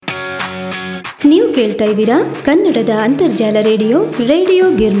ನೀವು ಕೇಳ್ತಾ ಇದ್ದೀರಾ ಕನ್ನಡದ ಅಂತರ್ಜಾಲ ರೇಡಿಯೋ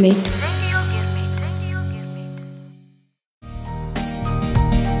ಗಿರ್ಮಿಟ್.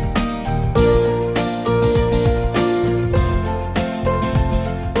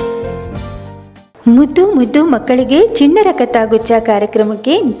 ಮುದ್ದು ಮುದ್ದು ಮಕ್ಕಳಿಗೆ ಚಿಣ್ಣರ ಕಥಾಗುಚ್ಛ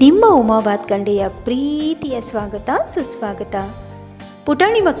ಕಾರ್ಯಕ್ರಮಕ್ಕೆ ನಿಮ್ಮ ಉಮಾ ಬಾತ್ಕಂಡೆಯ ಪ್ರೀತಿಯ ಸ್ವಾಗತ ಸುಸ್ವಾಗತ.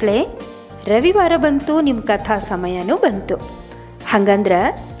 ಪುಟಾಣಿ ಮಕ್ಕಳೇ, ರವಿವಾರ ಬಂತು, ನಿಮ್ಮ ಕಥಾ ಸಮಯನೂ ಬಂತು. ಹಂಗಂದ್ರೆ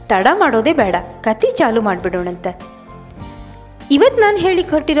ತಡ ಮಾಡೋದೇ ಬೇಡ, ಕತೆ ಚಾಲು ಮಾಡಿಬಿಡೋಣಂತ. ಇವತ್ತು ನಾನು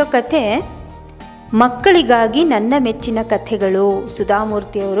ಹೇಳಿಕ್ಕೆ ಹೊರಟಿರೋ ಕಥೆ ಮಕ್ಕಳಿಗಾಗಿ ನನ್ನ ಮೆಚ್ಚಿನ ಕಥೆಗಳು,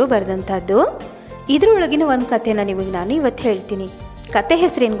 ಸುಧಾಮೂರ್ತಿಯವರು ಬರೆದಂಥದ್ದು. ಇದರೊಳಗಿನ ಒಂದು ಕಥೆನ ನಿಮಗೆ ನಾನು ಇವತ್ತು ಹೇಳ್ತೀನಿ. ಕತೆ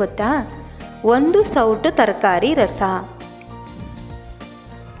ಹೆಸರೇನು ಗೊತ್ತಾ? ಒಂದು ಸೌಟು ತರಕಾರಿ ರಸ.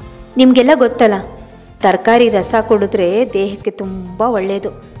 ನಿಮಗೆಲ್ಲ ಗೊತ್ತಲ್ಲ, ತರಕಾರಿ ರಸ ಕುಡಿದ್ರೆ ದೇಹಕ್ಕೆ ತುಂಬ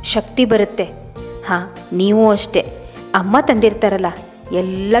ಒಳ್ಳೆಯದು, ಶಕ್ತಿ ಬರುತ್ತೆ. ಹಾಂ, ನೀವು ಅಷ್ಟೇ. ಅಮ್ಮ ತಂದಿರ್ತಾರಲ್ಲ,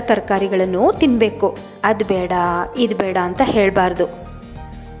 ಎಲ್ಲ ತರಕಾರಿಗಳನ್ನು ತಿನ್ನಬೇಕು, ಅದು ಬೇಡ ಇದು ಬೇಡ ಅಂತ ಹೇಳಬಾರ್ದು.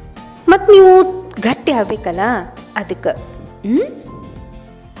 ಮತ್ತು ನೀವು ಗಟ್ಟಿ ಆಗಬೇಕಲ್ಲ, ಅದಕ್ಕೆ.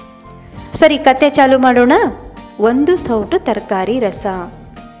 ಸರಿ, ಕತೆ ಚಾಲು ಮಾಡೋಣ. ಒಂದು ಸೌಟು ತರಕಾರಿ ರಸ.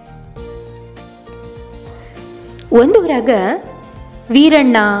 ಒಂದು ಊರಾಗ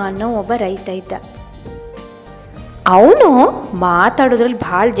ವೀರಣ್ಣ ಅನ್ನೋ ಒಬ್ಬ ರೈತ ಇದ್ದ. ಅವನು ಮಾತಾಡೋದ್ರಲ್ಲಿ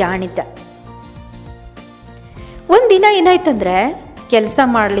ಭಾಳ ಜಾಣಿದ್ದ. ಒಂದಿನ ಏನಾಯ್ತಂದ್ರೆ, ಕೆಲಸ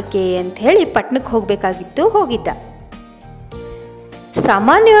ಮಾಡಲಿಕ್ಕೆ ಅಂತ ಹೇಳಿ ಪಟ್ಟಣಕ್ಕೆ ಹೋಗಬೇಕಾಗಿತ್ತು, ಹೋಗಿದ್ದ.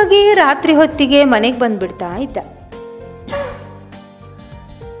 ಸಾಮಾನ್ಯವಾಗಿ ರಾತ್ರಿ ಹೊತ್ತಿಗೆ ಮನೆಗೆ ಬಂದ್ಬಿಡ್ತಾ ಇದ್ದ.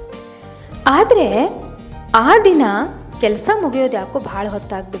 ಆದರೆ ಆ ದಿನ ಕೆಲಸ ಮುಗಿಯೋದು ಯಾಕೋ ಭಾಳ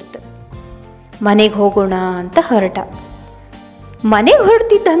ಹೊತ್ತಾಗ್ಬಿಡ್ತು. ಮನೆಗೆ ಹೋಗೋಣ ಅಂತ ಹೊರಟ. ಮನೆಗೆ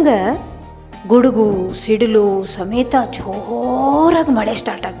ಹೊರಡ್ತಿದ್ದಂಗೆ ಗುಡುಗು ಸಿಡಿಲು ಸಮೇತ ಜೋರಾಗಿ ಮಳೆ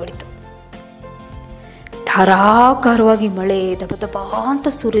ಸ್ಟಾರ್ಟ್ ಆಗಿಬಿಡ್ತು. ಧಾರಾಕಾರವಾಗಿ ಮಳೆ ದಪ ದಪ ಅಂತ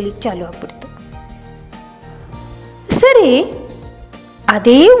ಸುರಿಲಿಕ್ಕೆ ಚಾಲು ಆಗ್ಬಿಡ್ತು. ಸರಿ,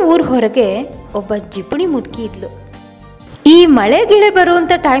 ಅದೇ ಊರ ಹೊರಗೆ ಒಬ್ಬ ಜಿಪಣಿ ಮುದುಕಿ ಇದ್ಲು. ಈ ಮಳೆ ಗಿಳೆ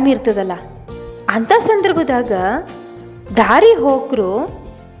ಬರುವಂಥ ಟೈಮ್ ಇರ್ತದಲ್ಲ, ಅಂಥ ಸಂದರ್ಭದಾಗ ದಾರಿ ಹೋಗರು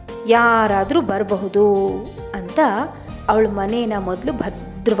ಯಾರಾದರೂ ಬರಬಹುದು ಅಂತ ಅವಳ ಮನೇನ ಮೊದಲು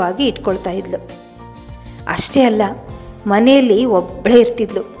ಭದ್ರವಾಗಿ ಇಟ್ಕೊಳ್ತಾ ಇದ್ಲು. ಅಷ್ಟೇ ಅಲ್ಲ, ಮನೆಯಲ್ಲಿ ಒಬ್ಬಳೇ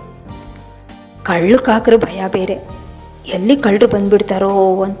ಇರ್ತಿದ್ಲು. ಕಳ್ಳು ಕಾಕರ ಭಯ ಬೇರೆ, ಎಲ್ಲಿ ಕಳ್ಳರು ಬಂದುಬಿಡ್ತಾರೋ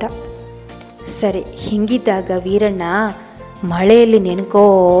ಅಂತ. ಸರಿ, ಹಿಂಗಿದ್ದಾಗ ವೀರಣ್ಣ ಮಳೆಯಲ್ಲಿ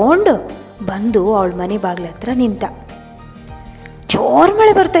ನೆನ್ಕೊಂಡು ಬಂದು ಅವಳ ಮನೆ ಬಾಗಿಲ ಹತ್ರ ನಿಂತ. ಜೋರು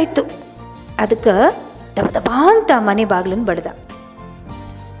ಮಳೆ ಬರ್ತಾಯಿತ್ತು. ಅದಕ್ಕೆ ದಬ ದಬ ಅಂತ ಮನೆ ಬಾಗಿಲನ್ನು ಬಡ್ದ.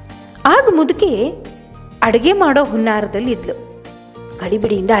 ಆಗ ಮುದುಕಿ ಅಡುಗೆ ಮಾಡೋ ಹುನ್ನಾರದಲ್ಲಿ ಇದ್ಲು.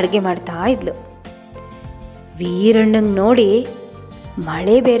 ಗಡಿಬಿಡಿಯಿಂದ ಅಡುಗೆ ಮಾಡ್ತಾ ಇದ್ಲು. ವೀರಣ್ಣಂಗೆ ನೋಡಿ,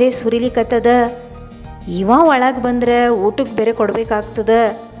 ಮಳೆ ಬೇರೆ ಸುರಿಲಿಕ್ಕತ್ತದ, ಇವ ಒಳಗೆ ಬಂದರೆ ಊಟಕ್ಕೆ ಬೇರೆ ಕೊಡಬೇಕಾಗ್ತದ,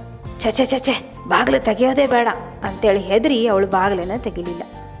 ಚಚೆ ಚಚೆ ಬಾಗಿಲು ತೆಗೆಯೋದೇ ಬೇಡ ಅಂತೇಳಿ ಹೆದರಿ ಅವಳು ಬಾಗಿಲನ್ನ ತೆಗಿಲಿಲ್ಲ.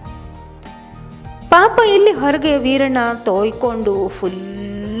 ಪಾಪ ಇಲ್ಲಿ ಹೊರಗೆ ವೀರಣ್ಣ ತೊಯ್ಕೊಂಡು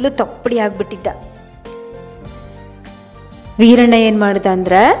ಫುಲ್ಲು ತಪ್ಪಡಿ ಆಗ್ಬಿಟ್ಟಿದ್ದ. ವೀರಣ್ಣ ಏನು ಮಾಡ್ದ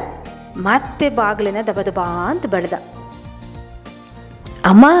ಅಂದ್ರೆ, ಮತ್ತೆ ಬಾಗಿಲನ್ನ ದಬ ದಬ ಅಂತ ಬಡ್ದ.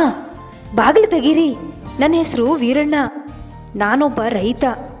 ಅಮ್ಮ, ಬಾಗಿಲು ತೆಗೀರಿ, ನನ್ನ ಹೆಸರು ವೀರಣ್ಣ, ನಾನೊಬ್ಬ ರೈತ.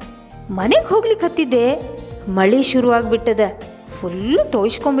 ಮನೆಗೆ ಹೋಗ್ಲಿಕ್ಕೆ ಹತ್ತಿದ್ದೆ, ಮಳೆ ಶುರುವಾಗ್ಬಿಟ್ಟದ, ಫುಲ್ಲು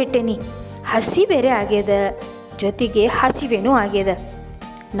ತೋಯ್ಸ್ಕೊಂಡ್ಬಿಟ್ಟೇನಿ, ಹಸಿ ಬೇರೆ ಆಗ್ಯದ, ಜೊತೆಗೆ ಹಸಿವೇನೂ ಆಗ್ಯದ.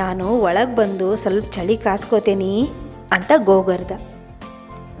 ನಾನು ಒಳಗೆ ಬಂದು ಸ್ವಲ್ಪ ಚಳಿ ಕಾಸ್ಕೋತೇನಿ ಅಂತ ಗೋಗರ್ದ.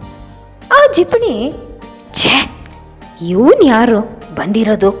 ಆ ಜಿಪಣಿ, ಛೇ ಇವನು ಯಾರು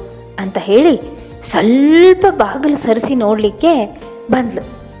ಬಂದಿರೋದು ಅಂತ ಹೇಳಿ ಸ್ವಲ್ಪ ಬಾಗಿಲು ಸರಿಸಿ ನೋಡಲಿಕ್ಕೆ ಬಂದ್ಲು.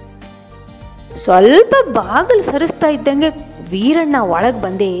 ಸ್ವಲ್ಪ ಬಾಗಿಲು ಸರಿಸ್ತಾ ಇದ್ದಂಗೆ ವೀರಣ್ಣ ಒಳಗೆ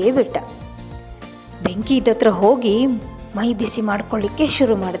ಬಂದೇ ಬಿಟ್ಟ. ಬೆಂಕಿ ಇದ್ದತ್ರ ಹೋಗಿ ಮೈ ಬಿಸಿ ಮಾಡ್ಕೊಳ್ಳಿಕ್ಕೆ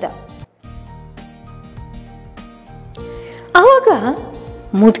ಶುರು ಮಾಡ್ದ. ಆವಾಗ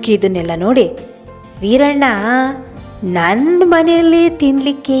ಮುದುಕಿ ಇದನ್ನೆಲ್ಲ ನೋಡಿ, ವೀರಣ್ಣ, ನನ್ನ ಮನೆಯಲ್ಲಿ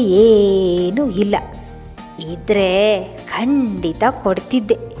ತಿನ್ನಲಿಕ್ಕೆ ಏನೂ ಇಲ್ಲ, ಇದ್ರೆ ಖಂಡಿತ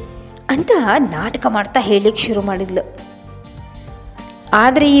ಕೊಡ್ತಿದ್ದೆ ಅಂತ ನಾಟಕ ಮಾಡ್ತಾ ಹೇಳಲಿಕ್ಕೆ ಶುರು ಮಾಡಿದ್ಲು.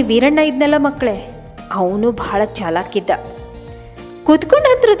 ಆದರೆ ಈ ವೀರಣ್ಣ ಇದ್ನಲ್ಲ ಮಕ್ಕಳೇ, ಅವನು ಭಾಳ ಚಾಲಾಕಿದ್ದ. ಕೂತ್ಕೊಂಡ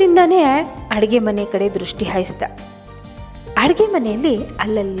ಹತ್ರದಿಂದಾನೇ ಅಡುಗೆ ಮನೆ ಕಡೆ ದೃಷ್ಟಿ ಹಾಯಿಸ್ದ. ಅಡುಗೆ ಮನೆಯಲ್ಲಿ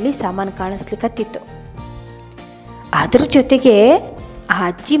ಅಲ್ಲಲ್ಲಿ ಸಾಮಾನು ಕಾಣಿಸ್ಲಿಕ್ಕತ್ತಿತ್ತು. ಅದ್ರ ಜೊತೆಗೆ ಆ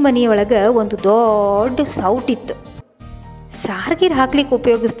ಅಜ್ಜಿ ಮನೆಯೊಳಗೆ ಒಂದು ದೊಡ್ಡ ಸೌಟಿತ್ತು. ಸಾರ್ಗೀರು ಹಾಕ್ಲಿಕ್ಕೆ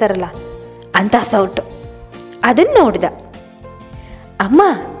ಉಪಯೋಗಿಸ್ತಾರಲ್ಲ ಅಂಥ ಸೌಟು. ಅದನ್ನು ನೋಡ್ದ. ಅಮ್ಮ,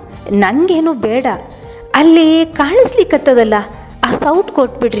 ನನಗೇನು ಬೇಡ, ಅಲ್ಲಿ ಕಾಣಿಸ್ಲಿಕ್ಕತ್ತದಲ್ಲ ಆ ಸೌಟ್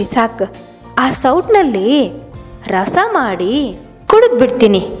ಕೊಟ್ಬಿಡ್ರಿ ಸಾಕು, ಆ ಸೌಟ್ನಲ್ಲಿ ರಸ ಮಾಡಿ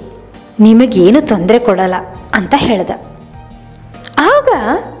ಕುಡಿದ್ಬಿಡ್ತೀನಿ, ನಿಮಗೇನು ತೊಂದರೆ ಕೊಡಲ್ಲ ಅಂತ ಹೇಳ್ದ. ಆಗ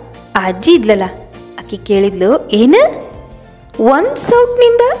ಆ ಅಜ್ಜಿ ಇದ್ಲಲ್ಲ, ಆಕೆ ಕೇಳಿದ್ಲು, ಏನು ಒಂದು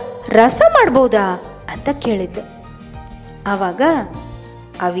ಸೌಟ್ನಿಂದ ರಸ ಮಾಡ್ಬೋದಾ ಅಂತ ಕೇಳಿದ್ಲು. ಆವಾಗ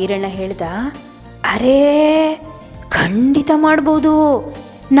ಆ ವೀರಣ್ಣ ಹೇಳ್ದ, ಅರೇ ಖಂಡಿತ ಮಾಡ್ಬೋದು,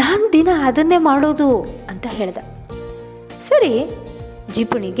 ನಾನು ದಿನ ಅದನ್ನೇ ಮಾಡೋದು ಅಂತ ಹೇಳ್ದ. ಸರಿ,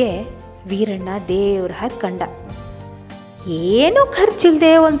 ಜಿಪುಣಿಗೆ ವೀರಣ್ಣ ದೇವ್ರ ಹಾಕಿ ಕಂಡ. ಏನೂ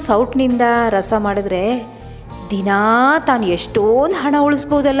ಖರ್ಚಿಲ್ಲದೆ ಒಂದು ಸೌಟ್ನಿಂದ ರಸ ಮಾಡಿದ್ರೆ ದಿನಾ ತಾನು ಎಷ್ಟೊಂದು ಹಣ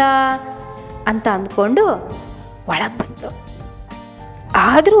ಉಳಿಸ್ಬೋದಲ್ಲ ಅಂತ ಅಂದ್ಕೊಂಡು ಒಳಗೆ ಬಂತು.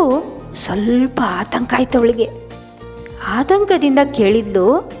 ಆದರೂ ಸ್ವಲ್ಪ ಆತಂಕ ಆಯ್ತು ಅವಳಿಗೆ. ಆತಂಕದಿಂದ ಕೇಳಿದ್ಲು,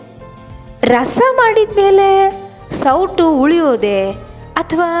 ರಸ ಮಾಡಿದ ಮೇಲೆ ಸೌಟು ಉಳಿಯೋದೆ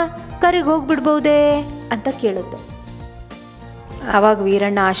ಅಥವಾ ಕರಿಗೆ ಹೋಗ್ಬಿಡ್ಬೋದೇ ಅಂತ ಕೇಳಿದ್ಲು. ಆವಾಗ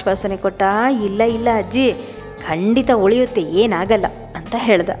ವೀರಣ್ಣ ಆಶ್ವಾಸನೆ ಕೊಟ್ಟ, ಇಲ್ಲ ಇಲ್ಲ ಅಜ್ಜಿ, ಖಂಡಿತ ಉಳಿಯುತ್ತೆ, ಏನಾಗಲ್ಲ ಅಂತ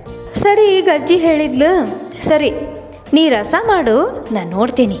ಹೇಳ್ದ. ಸರಿ, ಈಗ ಅಜ್ಜಿ ಹೇಳಿದ್ಲು, ಸರಿ ನೀ ರಸ ಮಾಡು, ನಾನು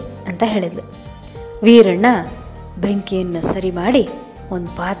ನೋಡ್ತೀನಿ ಅಂತ ಹೇಳಿದ್ಲು. ವೀರಣ್ಣ ಬೆಂಕಿಯನ್ನು ಸರಿ ಮಾಡಿ ಒಂದು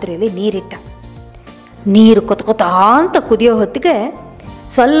ಪಾತ್ರೆಯಲ್ಲಿ ನೀರಿಟ್ಟ. ನೀರು ಕೊತ್ಕೊತ ಅಂತ ಕುದಿಯೋ ಹೊತ್ತಿಗೆ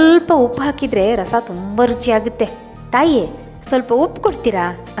ಸ್ವಲ್ಪ ಉಪ್ಪು ಹಾಕಿದರೆ ರಸ ತುಂಬ ರುಚಿಯಾಗುತ್ತೆ, ತಾಯಿ ಸ್ವಲ್ಪ ಉಪ್ಪು ಕೊಡ್ತೀರಾ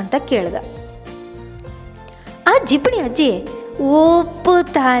ಅಂತ ಕೇಳ್ದ. ಆ ಜಿಪಣಿ ಅಜ್ಜಿ, ಉಪ್ಪು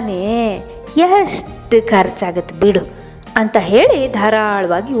ತಾನೇ, ಎಷ್ಟು ಖರ್ಚಾಗತ್ತೆ ಬಿಡು ಅಂತ ಹೇಳಿ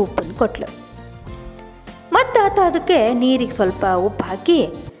ಧಾರಾಳವಾಗಿ ಉಪ್ಪನ್ನು ಕೊಟ್ಲು. ಮತ್ತು ಆತ ಅದಕ್ಕೆ ನೀರಿಗೆ ಸ್ವಲ್ಪ ಉಪ್ಪು ಹಾಕಿ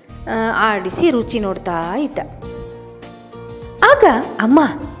ಆಡಿಸಿ ರುಚಿ ನೋಡ್ತಾ ಇದ್ದ. ಆಗ ಅಮ್ಮ,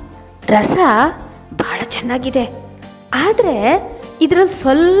 ರಸ ಭಾಳ ಚೆನ್ನಾಗಿದೆ, ಆದರೆ ಇದರಲ್ಲಿ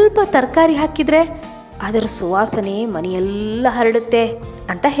ಸ್ವಲ್ಪ ತರಕಾರಿ ಹಾಕಿದರೆ ಅದರ ಸುವಾಸನೆ ಮನೆಯೆಲ್ಲ ಹರಡುತ್ತೆ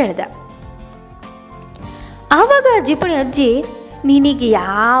ಅಂತ ಹೇಳ್ದ. ಆವಾಗ ಜಿಪಣಿ ಅಜ್ಜಿ, ನಿನಗೆ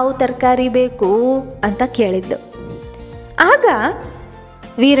ಯಾವ ತರಕಾರಿ ಬೇಕು ಅಂತ ಕೇಳಿದ್ಲು. ಆಗ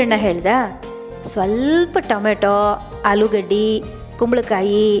ವೀರಣ್ಣ ಹೇಳ್ದ, ಸ್ವಲ್ಪ ಟೊಮೆಟೊ, ಆಲೂಗಡ್ಡೆ,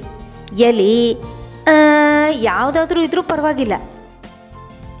 ಕುಂಬಳಕಾಯಿ, ಎಲೆ ಯಾವುದಾದ್ರೂ ಇದ್ರೂ ಪರವಾಗಿಲ್ಲ,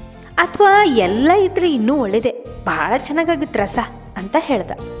 ಅಥವಾ ಎಲ್ಲ ಇದ್ರೆ ಇನ್ನೂ ಒಳ್ಳೆಯದೇ, ಭಾಳ ಚೆನ್ನಾಗಾಗುತ್ತೆ ರಸ ಅಂತ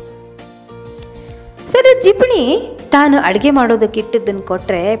ಹೇಳ್ದ. ಸರಿ, ಜಿಪಣಿ ತಾನು ಅಡುಗೆ ಮಾಡೋದಕ್ಕೆ ಇಟ್ಟಿದ್ದನ್ನು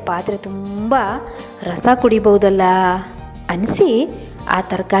ಕೊಟ್ಟರೆ ಪಾತ್ರೆ ತುಂಬ ರಸ ಕುಡಿಬಹುದಲ್ಲ ಅನಿಸಿ ಆ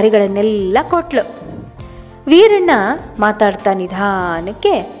ತರಕಾರಿಗಳನ್ನೆಲ್ಲ ಕೊಟ್ಲು. ವೀರಣ್ಣ ಮಾತಾಡ್ತಾ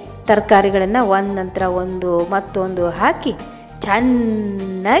ನಿಧಾನಕ್ಕೆ ತರಕಾರಿಗಳನ್ನು ಒಂದು ನಂತರ ಒಂದು ಮತ್ತೊಂದು ಹಾಕಿ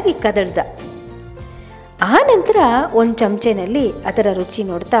ಚೆನ್ನಾಗಿ ಕದಳ್ದ. ಆ ನಂತರ ಒಂದು ಚಮಚೆನಲ್ಲಿ ಅದರ ರುಚಿ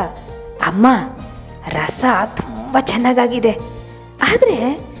ನೋಡ್ತಾ, ಅಮ್ಮ, ರಸ ತುಂಬ ಚೆನ್ನಾಗಾಗಿದೆ, ಆದರೆ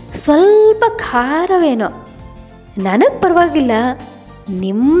ಸ್ವಲ್ಪ ಖಾರವೇನೋ, ನನಗೆ ಪರವಾಗಿಲ್ಲ,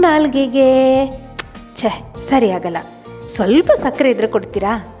 ನಿಮ್ಮ ನಾಲ್ಗೆಗೆ ಸರಿಯಾಗಲ್ಲ, ಸ್ವಲ್ಪ ಸಕ್ಕರೆ ಇದ್ರೆ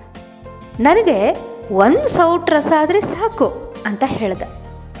ಕೊಡ್ತೀರಾ, ನನಗೆ ಒಂದು ಸೌಟ್ ರಸ ಆದರೆ ಸಾಕು ಅಂತ ಹೇಳ್ದ.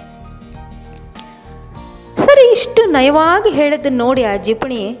 ಸರಿ, ಇಷ್ಟು ನಯವಾಗಿ ಹೇಳಿದ್ದನ್ನು ನೋಡಿ ಆ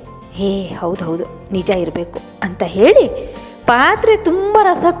ಜಿಪಣಿ, ಹೌದು ನಿಜ ಇರಬೇಕು ಅಂತ ಹೇಳಿ ಪಾತ್ರೆ ತುಂಬ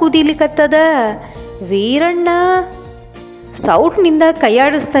ರಸ ಕುದೀಲಿಕ್ಕತ್ತದ. ವೀರಣ್ಣ ಸೌಟ್ನಿಂದ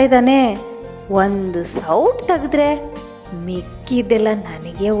ಕೈಯಾಡಿಸ್ತಾ ಇದ್ದಾನೆ, ಒಂದು ಸೌಟ್ ತೆಗೆದ್ರೆ ಮಿಕ್ಕಿದ್ದೆಲ್ಲ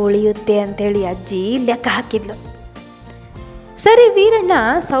ನನಗೆ ಉಳಿಯುತ್ತೆ ಅಂಥೇಳಿ ಅಜ್ಜಿ ಲೆಕ್ಕ ಹಾಕಿದ್ಲು. ಸರಿ, ವೀರಣ್ಣ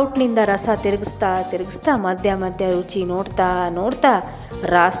ಸೌಟ್ನಿಂದ ರಸ ತಿರುಗಿಸ್ತಾ ಮಧ್ಯ ರುಚಿ ನೋಡ್ತಾ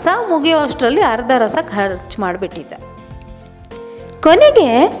ರಸ ಮುಗಿಯೋ ಅಷ್ಟರಲ್ಲಿ ಅರ್ಧ ರಸ ಖರ್ಚು ಮಾಡಿಬಿಟ್ಟಿದ್ದ. ಕೊನೆಗೆ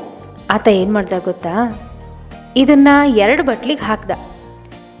ಆತ ಏನು ಮಾಡ್ದ ಗೊತ್ತಾ, ಇದನ್ನು 2 ಬಟ್ಲಿಗೆ ಹಾಕ್ದ.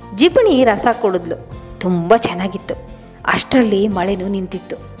 ಜಿಪಣಿ ರಸ ಕುಡಿದ್ಲು, ತುಂಬ ಚೆನ್ನಾಗಿತ್ತು. ಅಷ್ಟರಲ್ಲಿ ಮಳೆನೂ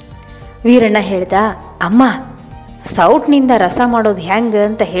ನಿಂತಿತ್ತು. ವೀರಣ್ಣ ಹೇಳ್ದ, ಅಮ್ಮ, ಸೌಟ್ನಿಂದ ರಸ ಮಾಡೋದು ಹೆಂಗೆ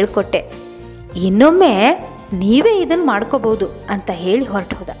ಅಂತ ಹೇಳಿಕೊಟ್ಟೆ, ಇನ್ನೊಮ್ಮೆ ನೀವೇ ಇದನ್ನು ಮಾಡ್ಕೋಬೋದು ಅಂತ ಹೇಳಿ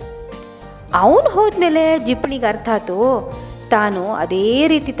ಹೊರಟು ಹೋದ. ಅವನು ಹೋದ್ಮೇಲೆ ಜಿಪಣಿಗೆ ಅರ್ಥ ಆಯ್ತು, ತಾನು ಅದೇ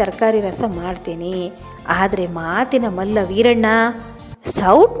ರೀತಿ ತರಕಾರಿ ರಸ ಮಾಡ್ತೀನಿ, ಆದರೆ ಮಾತಿನ ಮಲ್ಲ ವೀರಣ್ಣ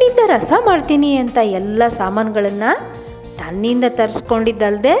ಸೌಟ್ನಿಂದ ರಸ ಮಾಡ್ತೀನಿ ಅಂತ ಎಲ್ಲ ಸಾಮಾನುಗಳನ್ನು ತನ್ನಿಂದ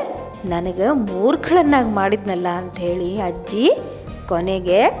ತರಿಸ್ಕೊಂಡಿದ್ದಲ್ದೆ ನನಗೆ ಮೂರ್ಖಳನ್ನಾಗಿ ಮಾಡಿದ್ನಲ್ಲ ಅಂಥೇಳಿ ಅಜ್ಜಿ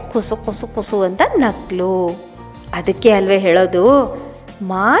ಕೊನೆಗೆ ಕುಸು ಅಂತ ನಕ್ಲು. ಅದಕ್ಕೆ ಅಲ್ವೇ ಹೇಳೋದು,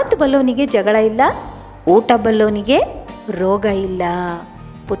 ಮಾತು ಬಲ್ಲೋನಿಗೆ ಜಗಳ ಇಲ್ಲ, ಊಟ ಬಲ್ಲೋನಿಗೆ ರೋಗ ಇಲ್ಲ.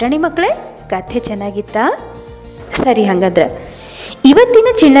 ಪುಟಾಣಿ ಮಕ್ಕಳೇ, ಕಥೆ ಚೆನ್ನಾಗಿತ್ತಾ? ಸರಿ, ಹಾಗಾದ್ರೆ ಇವತ್ತಿನ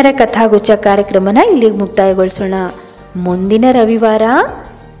ಚಿಣ್ಣರ ಕಥಾಗುಚ್ಛ ಕಾರ್ಯಕ್ರಮನ ಇಲ್ಲಿಗೆ ಮುಕ್ತಾಯಗೊಳಿಸೋಣ. ಮುಂದಿನ ರವಿವಾರ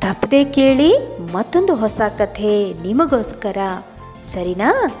ತಪ್ಪದೆ ಕೇಳಿ ಮತ್ತೊಂದು ಹೊಸ ಕಥೆ ನಿಮಗೋಸ್ಕರ, ಸರಿನಾ?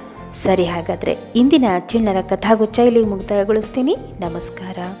 ಸರಿ, ಹಾಗಾದರೆ ಇಂದಿನ ಚಿಣ್ಣರ ಕಥಾಗುಚ್ಛ ಇಲ್ಲಿಗೆ ಮುಕ್ತಾಯಗೊಳಿಸ್ತೀನಿ.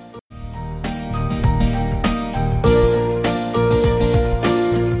 ನಮಸ್ಕಾರ.